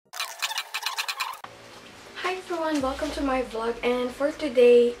Hi everyone, welcome to my vlog, and for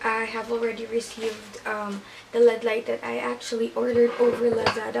today I have already received the LED light that I actually ordered over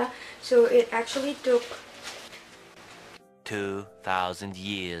Lazada. So it actually took 2,000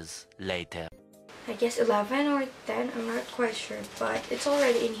 years later. I guess 11 or 10, I'm not quite sure, but it's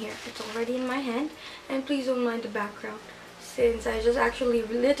already in here. It's already in my hand, and please don't mind the background since I just actually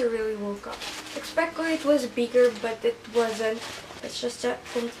literally woke up. Expect ko it was bigger, but it wasn't. It's just that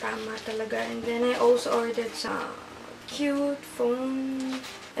kung tama talaga. And then I also ordered some cute phone.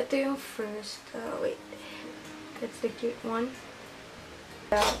 Ito yung first. Wait. That's the cute one.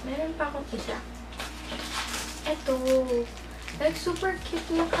 Meron pa akong isa. Ito. Like, super cute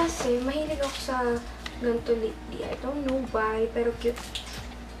na kasi. Mahilig ako sa ganito lately. I don't know why, pero cute.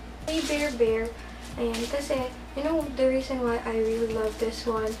 Hey, bear. Ayan, kasi, you know, the reason why I really love this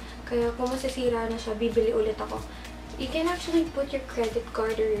one, kaya kung masisira na siya, bibili ulit ako. You can actually put your credit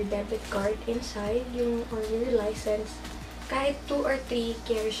card or your debit card inside, or your license. Kahit 2 or 3,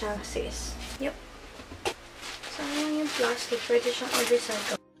 carry siya, sis. Yep. Sayang yung plastic, pwede siyang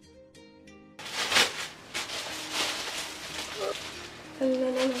recycle.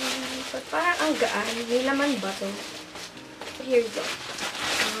 But parang ang gaan. May laman ba ito? Here you go.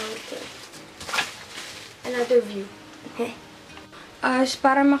 Okay. Another view.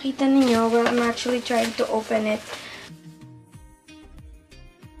 Para makita ninyo, well, I'm actually trying to open it.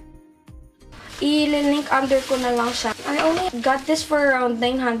 I-link under ko na lang siya. I only got this for around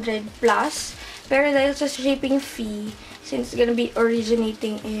 900 plus. Pero dahil sa shipping fee, since it's gonna be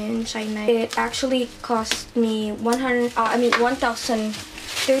originating in China, it actually cost me 1,033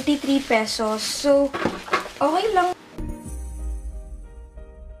 pesos. So, okay lang.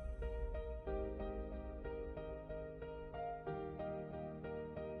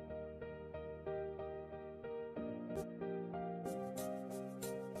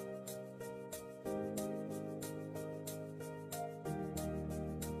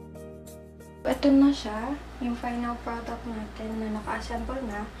 Ito na siya, yung final product natin na naka-assemble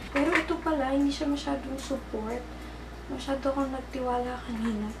na. Pero ito pala, hindi siya masyadong support. Masyado akong nagtiwala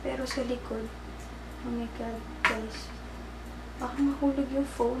kanina. Pero sa likod, oh my god, guys. Baka mahulog yung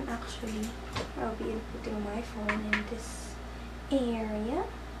phone actually. I'll be inputting my phone in this area.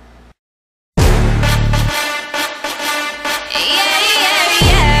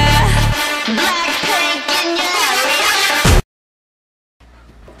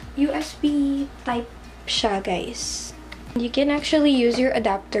 USB type siya, guys. You can actually use your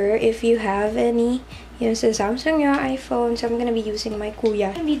adapter if you have any. Yung sa Samsung yung iPhone. So I'm gonna be using my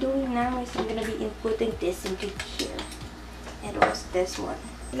KUYA. What I'm gonna be doing now is I'm gonna be inputting this into here. And also this one.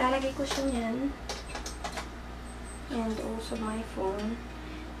 Ilalagay ko siya niyan. And also my phone.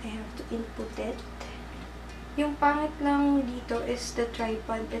 I have to input it. Yung pangit lang dito is the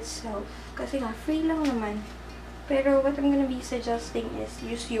tripod itself. Kasi nga, free lang naman. Pero what I'm gonna be suggesting is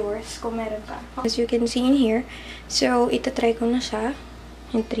use yours kung meron ka. As you can see in here. So, itatry ko na siya.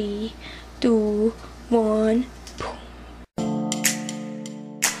 In 3, 2, 1, boom.